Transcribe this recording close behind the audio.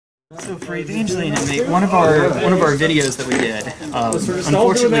So for Evangeline and me, one of our videos that we did,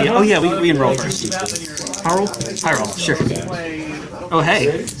 unfortunately, oh yeah, we enroll first. High roll, sure. Oh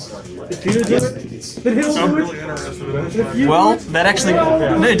hey. Well, that actually,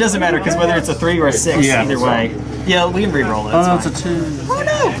 it doesn't matter because whether it's a 3 or a 6, either way. Yeah, we can re-roll it. Oh no, it's a 2. Oh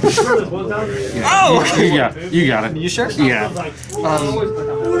no! Oh! You got it. You sure? Yeah.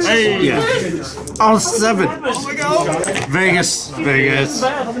 Hey! Yeah. Oh, 7! Oh my god! Vegas.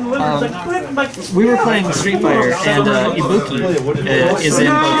 We were playing Street Fighter, and Ibuki is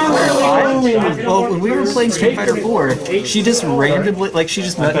in both 4 and 5. Well, when we were playing Street Fighter 4, she just randomly, like, she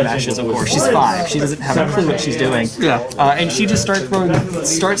just meta mashes, of course. She's 5. She doesn't have a clue what she's doing. Yeah. And she just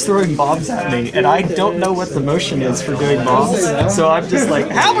starts throwing bombs at me, and I don't know what the motion is for doing bombs. So I'm just like,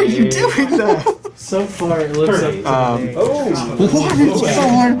 how are you doing that? So far, it looks like. What is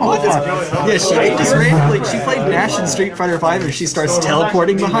going on? Yeah, she just randomly. She played Nash in Street Fighter 5, and she starts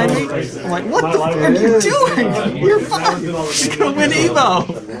teleporting behind me. I'm like, what the fuck are you doing? You're fine. You're gonna win Evo.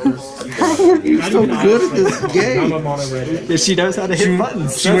 How are you so good at this game? Yeah, she knows how to hit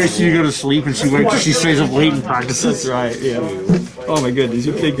buttons. She waits till you go to sleep, and she stays up late and practices. That's right. Yeah. Oh my goodness,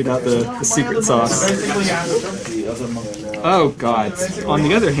 you figured out the secret sauce. Oh god. On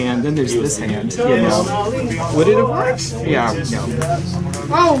the other hand, then there's this hand. You know. Would it have worked? Yeah. No.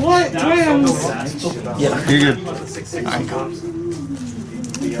 Oh, what? Twins! Yeah. You're good. Alright.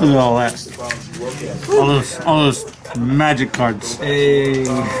 Look at all that. All those magic cards. Hey.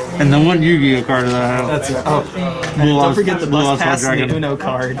 And the one Yu-Gi-Oh card that I have. That's right. Oh. Don't forget the must pass the Uno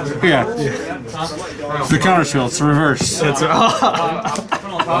card. Yeah. The counter spell, it's reverse. That's right.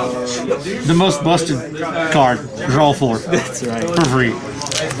 The most busted card. Draw 4. That's right. For free.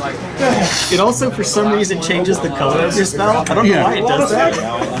 It also, for some reason, changes the color of your spell. I don't know why it does that.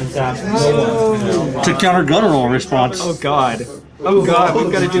 To counter guttural response. Oh god. Oh god,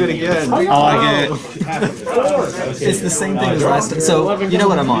 we've got to do it again. I like it. It's the same thing as last time. So, you know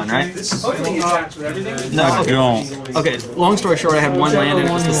what I'm on, right? No, okay. Don't. Okay, long story short, I had one land and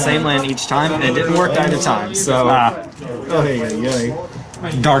it was the same land each time, and it didn't work either time, so... Oh, yeah.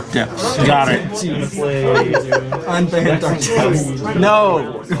 Dark Depths. Got it. Unbanned Dark Depths.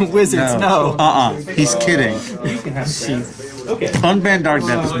 No! Wizards, no! He's kidding. Unbanned Dark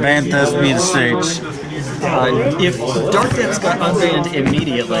Depths. Ban Thespian Stage. If Dark Depths got unbanned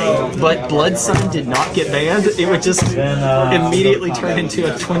immediately, but Blood Sun did not get banned, it would just immediately turn into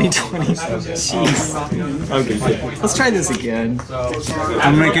a 2020. Jeez. Okay, let's try this again.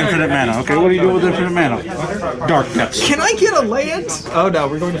 I'm making infinite mana. Okay, what do you do with infinite mana? Dark Depths. Can I get a land? Oh no,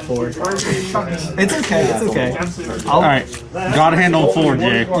 we're going to 4. It's okay, it's okay. Alright, gotta handle 4,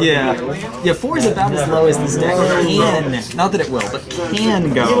 Jay. Yeah, 4 is about as low as this deck can, not that it will, but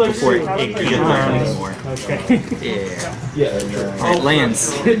can go before it can go anymore. Yeah. Alright,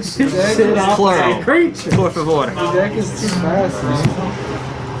 lands. Plural. Por favor. The deck is too fast, man.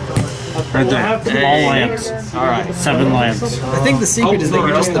 Right there. All lands. Alright. 7 lands. I think the secret is that you're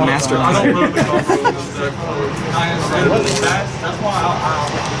just the master player.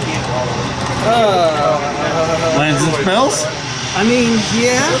 Lands and spells? I mean,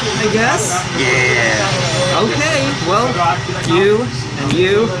 yeah, I guess. Yeah. Okay, well, you, and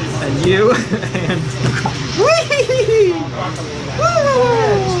you, and you, and... Whee!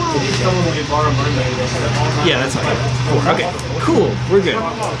 Yeah, that's fine. 4. Okay, cool. We're good.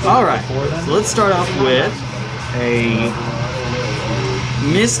 Alright, so let's start off with a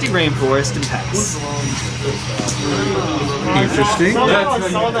Misty Rainforest and pass. Interesting.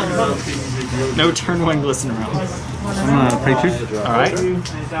 No turn 1 Glistener Elf. I'm gonna pay 2. Alright.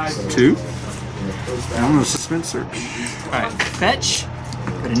 2. I'm gonna suspend search. Alright, fetch.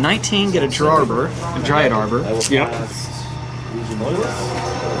 Go to 19, get a Dryad Arbor. Yep.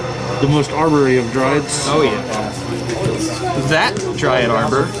 The most arbory of Dryads. Oh yeah. That Dryad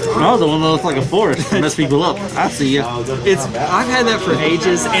Arbor. Oh, the one that looks like a forest. Mess people up. I see ya. I've had that for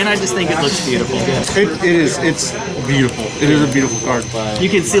ages, and I just think it looks beautiful. It is. It's beautiful. It is a beautiful card. You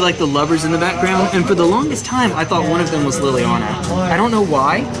can see like the lovers in the background, and for the longest time, I thought one of them was Liliana. I don't know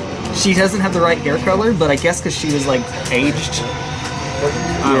why. She doesn't have the right hair color, but I guess because she was like aged.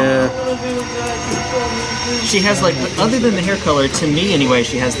 Yeah. She has like, other than the hair color, to me anyway,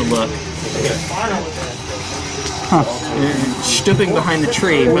 she has the look. Stooping behind the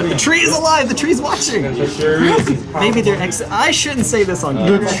tree, but the tree is alive. The tree's watching. Maybe they're I shouldn't say this on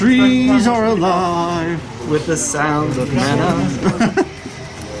camera. The trees are alive with the sound of mana.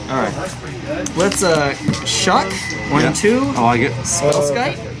 All right, let's shock 1 and 2. I like it.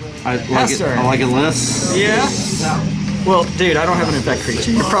 Spellskite. I like it less. Yeah. Well, dude, I don't have an infect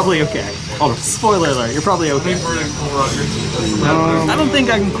creature. You're probably okay. Spoiler alert, you're probably okay. I don't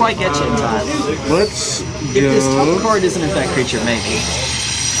think I can quite get you in time. Let's If this top card isn't Infect creature, maybe.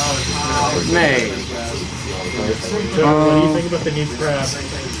 Maybe. What do you think about the new crab?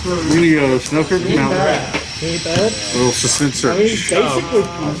 We're gonna go Snowcurve Mountain. Ain't bad. A little suspense I mean, search. basically. Go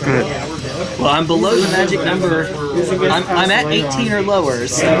ahead. Well, I'm below the magic number. I'm at 18 or lower,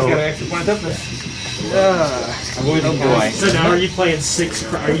 so. Oh boy. So now are you playing 6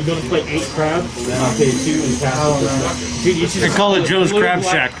 crab? Are you going to play 8 crab? Dude, you should They call it Joe's Crab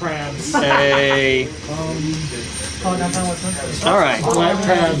Shack. Crabs. Hey. Alright. Black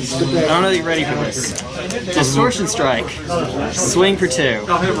crabs. I don't know that you're ready for this. Distortion Strike. Swing for 2.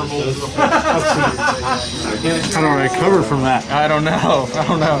 How do I recover from that? I don't know.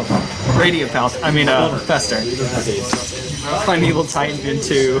 Radiant Pulse. Fester. Primeval Titan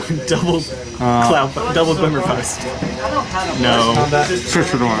into double Glimmer Post. No. Search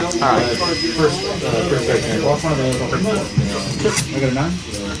for Nora. Alright. I got a 9?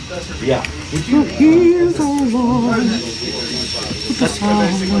 Yeah.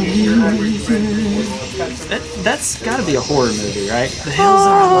 That's gotta be a horror movie, right? The hills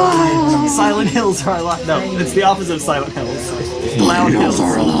are alive. Silent Hills are alive. No, it's the opposite of Silent Hills. Loud Hills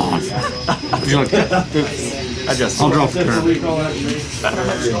are alive. Would you like that? Adjust. I'll draw for turn.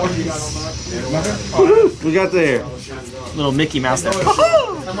 We got there. Little Mickey Mouse there.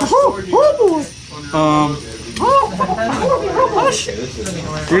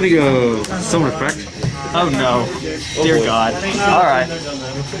 We're gonna go Summon Effect. Oh no. Dear God. Alright.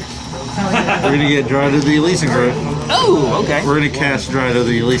 We're gonna get Dryad of the Glistener Growth. Oh, okay. We're gonna cast Dryad of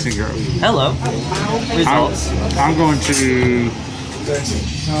the Glistener Growth. Hello. Results. I'm going to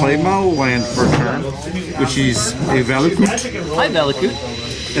play my land for a turn, which is a Valakut, Hi, Valakut.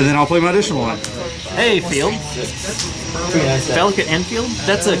 and then I'll play my additional land. Hey, Field. Valakut and Field?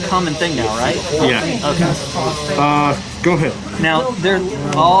 That's a common thing now, right? Yeah. Okay. Go ahead. Now, they're...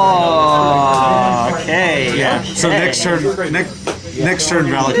 Oh, okay. Yeah. So okay. next turn, next turn,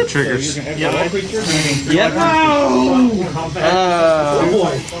 Valakut triggers. Yep.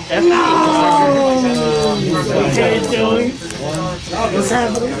 What's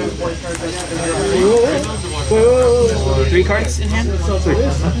happening? 3 cards in hand? Oh,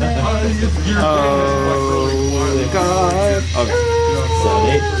 God. Okay.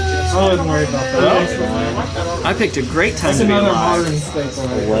 I wouldn't worry about that. I picked a great time That's to be another alive. modern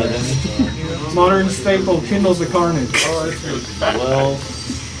staple. Modern staple kindles the carnage.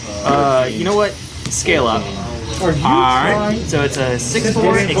 You know what? Scale up. Are you Alright. So it's a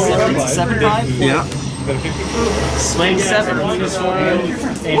 6/4, except it's a 7/5. Yeah. Swing 7.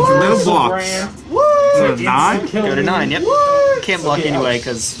 No blocks. So 9. Go to 9, yep. Can't block anyway,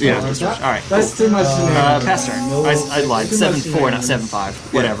 because... Yeah. Alright. That's too much to know. Pass turn. I lied. 7/4, not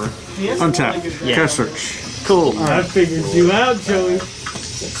 7/5. Whatever. Untap. Yeah. Cast search. Cool. I figured you out, Joey.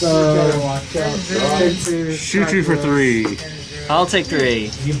 So, watch out. Shoot you for 3. I'll take 3.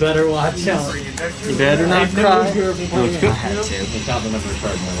 You better watch out. You better not cry. I had to.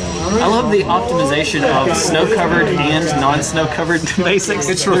 I love the optimization of snow-covered and non-snow-covered basics.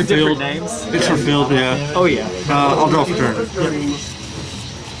 It's They're refilled. different names. It's refilled, yeah. Oh yeah. I'll draw for turn.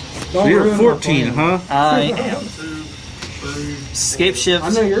 So you're at 14, huh? I am. Scapeshift. I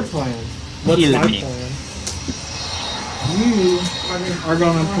know your plan. What's Heal my me. plan? You are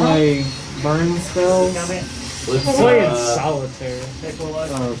gonna play burn spells. Playing solitaire.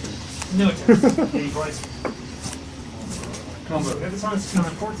 Oh,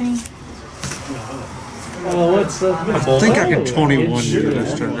 Oh, what's up? I think I can 21 you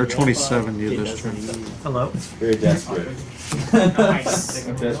this turn, or 27 you this turn. Hello. Very desperate. Nice.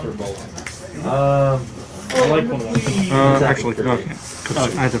 Desperate bolt. I like one of those. Actually, no, I can't. 'Cause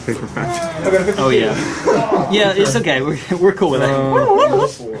I had to paper fact. Oh yeah. Yeah, it's okay. We're cool with that.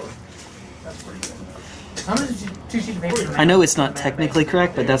 I know it's not technically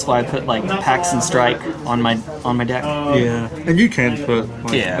correct, but that's why I put like Pax and Strike on my deck. Yeah, and you can put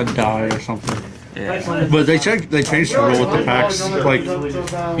like Yeah. a die or something. Yeah. But they changed the rule with the packs. Like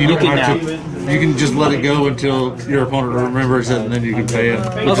you don't can have to. You can just let it go until your opponent remembers it, and then you can pay it.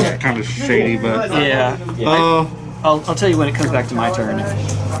 Which Okay. is kind of shady, but Yeah. I'll tell you when it comes back to my turn.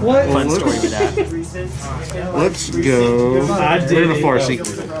 Fun story with that. let's go. We're gonna Farsi,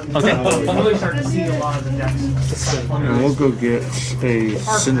 Okay. and we'll go get a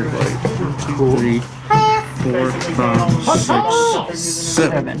Cinderblade. 3. 4, 5, 6,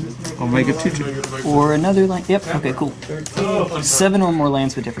 7. I'll make it 2/2. Or another land. Yep, okay, cool. 7 or more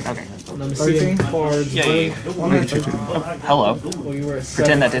lands with different. Okay. 13 cards. Yay. Make it 2/2. Hello.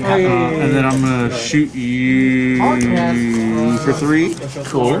 Pretend that didn't happen. And then I'm gonna shoot you for 3.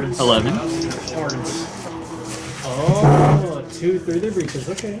 Cool. 11. Oh, 2 through the breaches.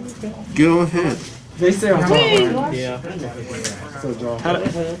 Okay, okay. Go ahead. They stay on top. Right? Yeah. So draw.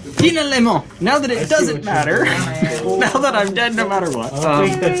 Finalement. Now that it doesn't matter. Now that I'm dead no matter what.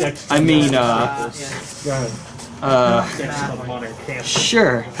 I mean, Go ahead.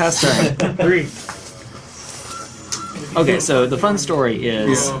 sure. Pass turn. 3. Okay, so the fun story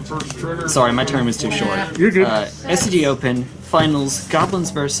is... Sorry, my turn was too short. You're good. SCG Open, finals, Goblins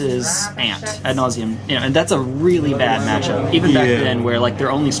versus Ant, ad nauseum. You know, and that's a really bad matchup. Even back then, where like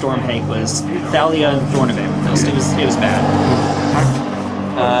their only storm hake was Thalia and Thorn of Amethyst. It was bad.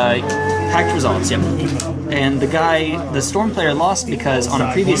 Packed Resolves, yep. And the storm player lost because on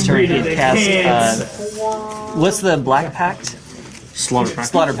a previous turn he had cast... what's the Black Pact? Slaughter Pact.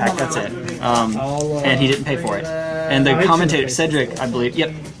 Slaughter Pact, that's it. And he didn't pay for it. And the commentator, Cedric, I believe,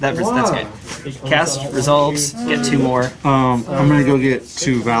 yep, that's good. Cast, resolves, get 2 more. I'm gonna go get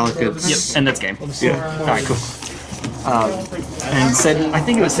 2 Valakuts. Yep, and that's game. Yeah. Alright, cool. And I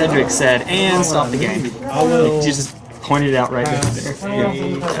think it was Cedric said, and stop the game. Like, you just pointed it out right there. Yeah.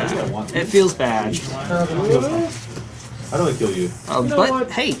 It feels bad. How do I kill you?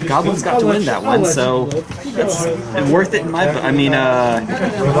 But hey, Goblins got to win that one, so it's worth it in my book. I mean,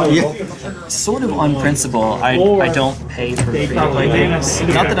 sort of on principle, I don't pay for free-to-play games.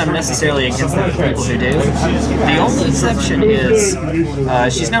 Not that I'm necessarily against the people who do. The only exception is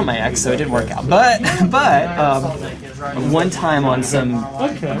she's now my ex, so it didn't work out. But one time on some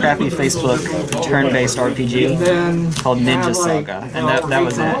crappy Facebook turn-based RPG called Ninja Saga, and that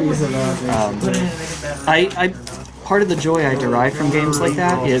was it. Part of the joy I derive from games like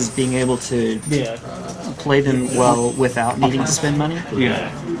that is being able to play them well without needing to spend money.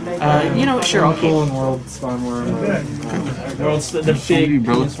 Yeah. You know, sure, I'll keep. World Spawn World's the big.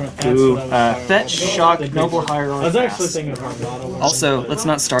 Ooh, fetch, shock, Noble Hierarch. I was actually thinking of Armada. Also, let's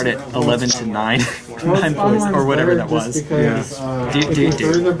not start at 11 to 9. 9 points, or whatever that was. Because, Do.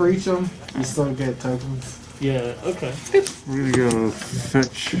 further breach them, you still get tokens. Yeah, okay. We're gonna go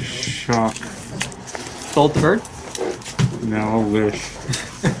fetch, shock. Bolt the bird? No, I wish.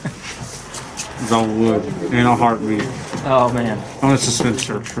 I would. In a heartbeat. Oh, man. I'm gonna suspend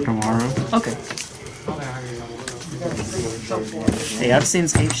search for tomorrow. Okay. Hey, I've seen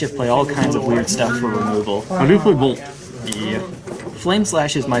Scapeshift play all kinds of weird stuff for removal. I do play Bolt. Yeah. Flame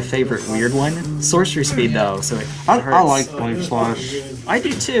Slash is my favorite weird one. Sorcery speed, though, so it I hurts. like Flame Slash. I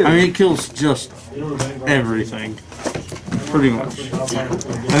do, too. I mean, it kills just everything. Pretty much.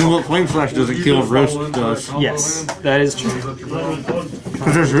 And what Flame Slash doesn't kill, Roast does. Yes, that is true.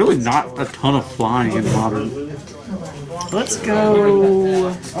 Because there's really not a ton of flying in Modern. Let's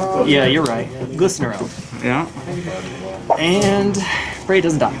go... Yeah, you're right. Glistener Elf. Yeah. And... Bray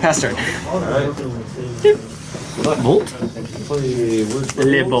doesn't die. Pass turn. Bolt?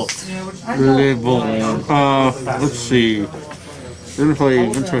 Le Bolt. Le Bolt. Let's see. We're gonna play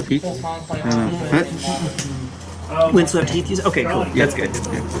Windswept Heath. Fetch. Windswept Heath. Okay, cool. That's good.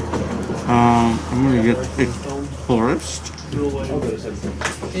 I'm gonna get a forest.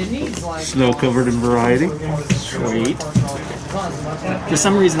 Snow covered in variety. Sweet. For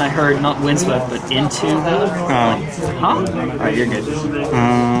some reason I heard not Windswept, but into the... Huh? Alright, you're good.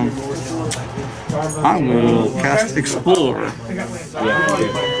 I will cast Explore.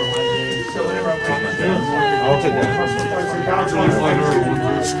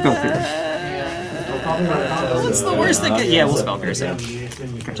 Spellskite. What's the worst that yeah, we'll spell pierce it.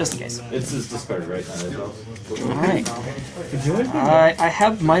 Just in case. It's his discard right now. Alright. I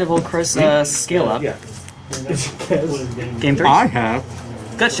have Might of Old Krosa scale up. Game 3? I have.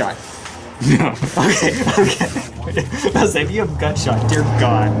 Gut shot. No. Okay. I was like, if you have gut shot, dear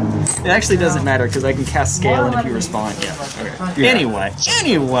God. It actually doesn't matter because I can cast scale and if you respond, yeah. Okay. Yeah. Anyway.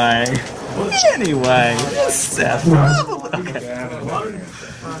 Seth. Okay.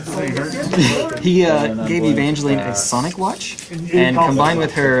 He gave Evangeline a Sonic watch, and combined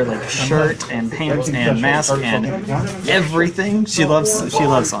with her like shirt and pants and mask and everything, she loves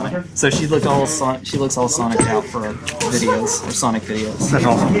Sonic. So she looks all Sonic out for videos or Sonic videos. That's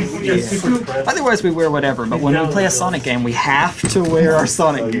awesome. Yeah. Otherwise, we wear whatever. But when we play a Sonic game, we have to wear our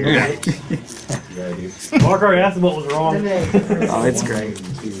Sonic gear. Yeah. Mark already asked him what was wrong. Oh, it's great.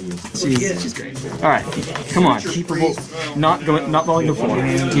 She's great. All right, come on, keepable. Not falling to 4.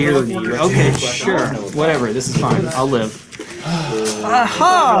 Dear. Okay, sure, whatever. This is fine. I'll live.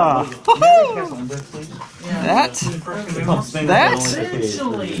 Aha! but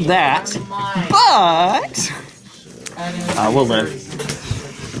we'll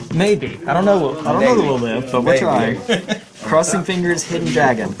live. Maybe. I don't know that we'll live, but we'll try. Crossing fingers, hidden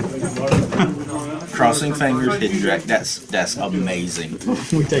dragon. Crossing fingers, hidden dragon. That's amazing.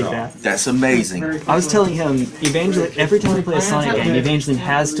 We take that. That's amazing. I was telling him, Evangeline, every time we play a Sonic game, Evangeline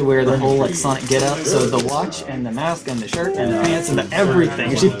has to wear the whole like Sonic get-up, so the watch and the mask and the shirt and the pants and the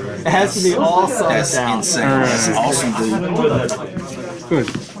everything. It has to be all Sonic'd out. That's insane. That's awesome, dude. Good.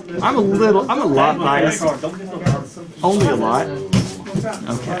 I'm a lot biased. Only a lot.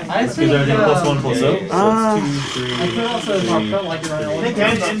 Okay. Is there anything plus one plus zero?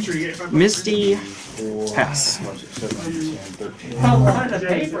 Misty pass.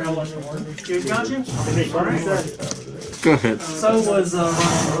 Go ahead. So was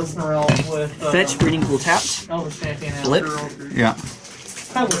Glistener Elf with Fetch, breeding pool tapped. Elvis Champion. Blip. Yeah.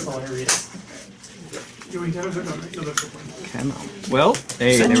 That was hilarious. Come on. Well,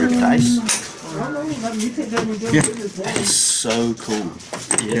 hey, there we go. Dice. Yeah. That is so cool.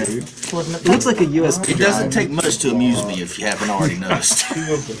 Yeah, dude. It looks like a USB It doesn't take much to amuse me if you haven't already noticed.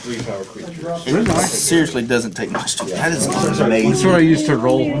 It seriously doesn't take much to. That is That's amazing. what I used to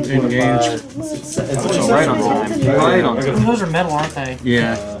roll in games. Right on time. Right on time. Those are metal, aren't they?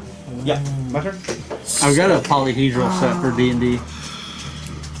 Yeah. Yeah. My turn. I've got a polyhedral set for D&D. Of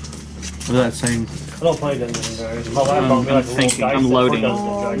that same. I don't play them anymore. I'm thinking. I'm loading.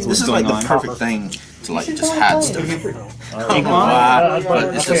 This is like the perfect thing to like just hide stuff. I don't know why,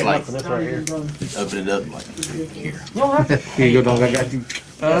 but it's just like open it up like here. Here you go, dog. I got you.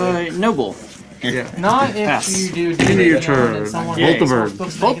 Noble. Yeah. Not if Pass. you do. End of your turn. Someone Bolt the bird.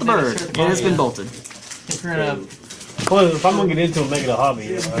 Bolt the bird. It has been bolted. If you're gonna. Well, if I'm gonna get into it, make it a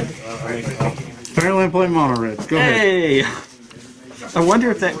hobby. Apparently I play mono red. Go ahead. Hey! I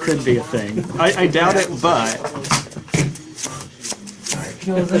wonder if that could be a thing. I doubt it, but...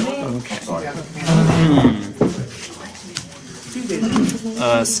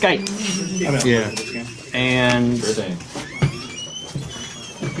 Skite. Yeah. And...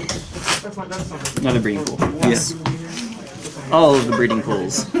 another breeding pool. Yes. All of the breeding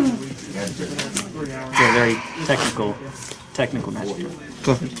pools. They're very technical magic.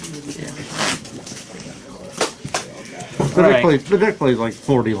 Go ahead. Yeah. The deck plays like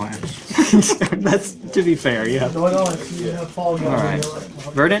 40 lands. That's, to be fair, yeah. Alright.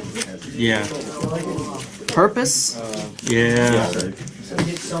 Verdant? Yeah. Purpose? Yeah.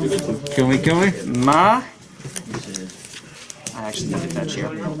 Kill me. Ma? I actually need to fetch here.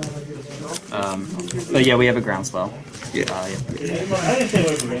 But yeah, we have a ground spell. Yeah.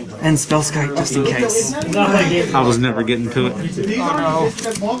 And Spellskite, just in case. I was never getting to it.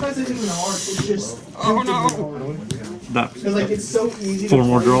 Oh no! That, like it's so easy. 4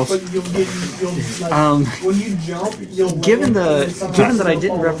 more draws. But you'll when you jump, given that I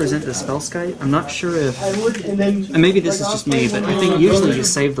didn't represent the Spellskite, I'm not sure if, and maybe this is just me, but I think usually you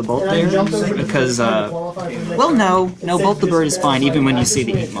save the bolt there because, well, no, bolt the bird is fine even when you see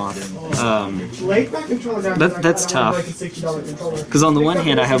the Inkmoth. That's tough. Because on the one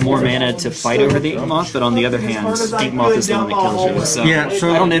hand, I have more mana to fight over the Inkmoth, but on the other hand, Inkmoth is the one that kills you. So yeah,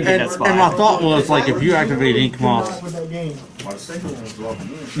 so I don't envy that spot. And my thought was like if you activate Inkmoth,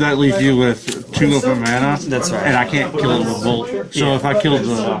 that leaves you with 2 open mana. That's right. And I can't kill it with Bolt. So if I kill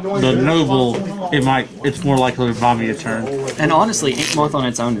the Noble, it's more likely to buy me a turn. And honestly, Inkmoth on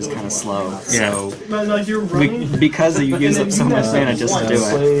its own is kind of slow. So Yeah. because you use up so much mana just to do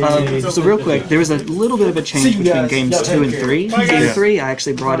it. So real quick, there was a little bit of a change between games 2 and 3. Game 3, I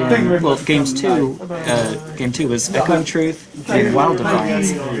actually brought in, well, game 2 was Echoing Truth and Wild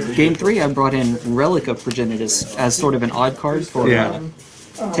Defiance. Game 3, I brought in Relic of Progenitus as sort of an odd card for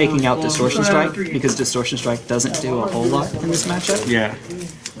taking out Distortion Strike, because Distortion Strike doesn't do a whole lot in this matchup. Yeah.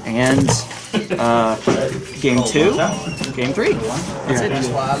 And game 2, game 3. That's it.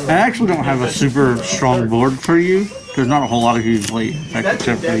 I actually don't have a super strong board for you. There's not a whole lot of you play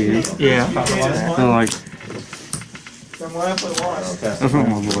except for you. Yeah. So like, that's what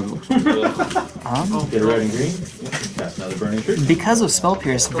my board looks like. Get red and green. Cast another burning tree. Because of Spell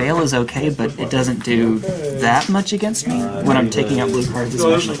Pierce, Veil is okay, but it doesn't do that much against me when I'm taking out blue cards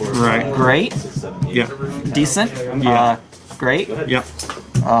especially. Right. Great. Yeah. Decent. Yeah. Great. Yep.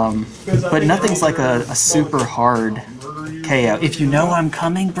 But nothing's like a super hard KO. If you know I'm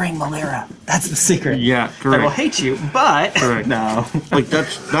coming, bring Malera. That's the secret. Yeah, I will correct. hate you, but Correct. no. Like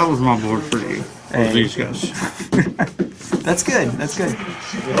that was my board for you. Hey. These guys. That's good. That's good.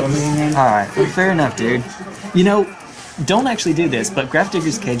 Alright, fair enough, dude. You know, don't actually do this, but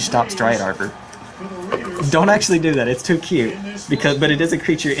Grafdigger's Cage stops Dryad Arbor. Don't actually do that. It's too cute. But it is a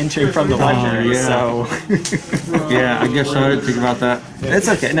creature entering from the library, yeah. so... Yeah, I guess I didn't think about that. It's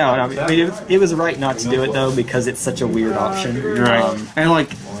okay. No, I mean, it was right not to do it, though, because it's such a weird option. Right. And,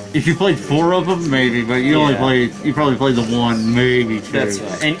 like, if you played 4 of them, maybe, but you you probably played the 1, maybe 2. That's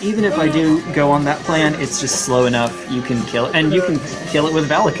right. And even if I do go on that plan, it's just slow enough, you can kill it. And you can kill it with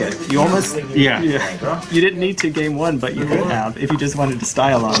Valakut. You almost... Yeah. You didn't need to game 1, but you could have, if you just wanted to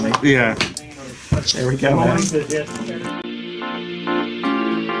style on me. Yeah. There we go, man.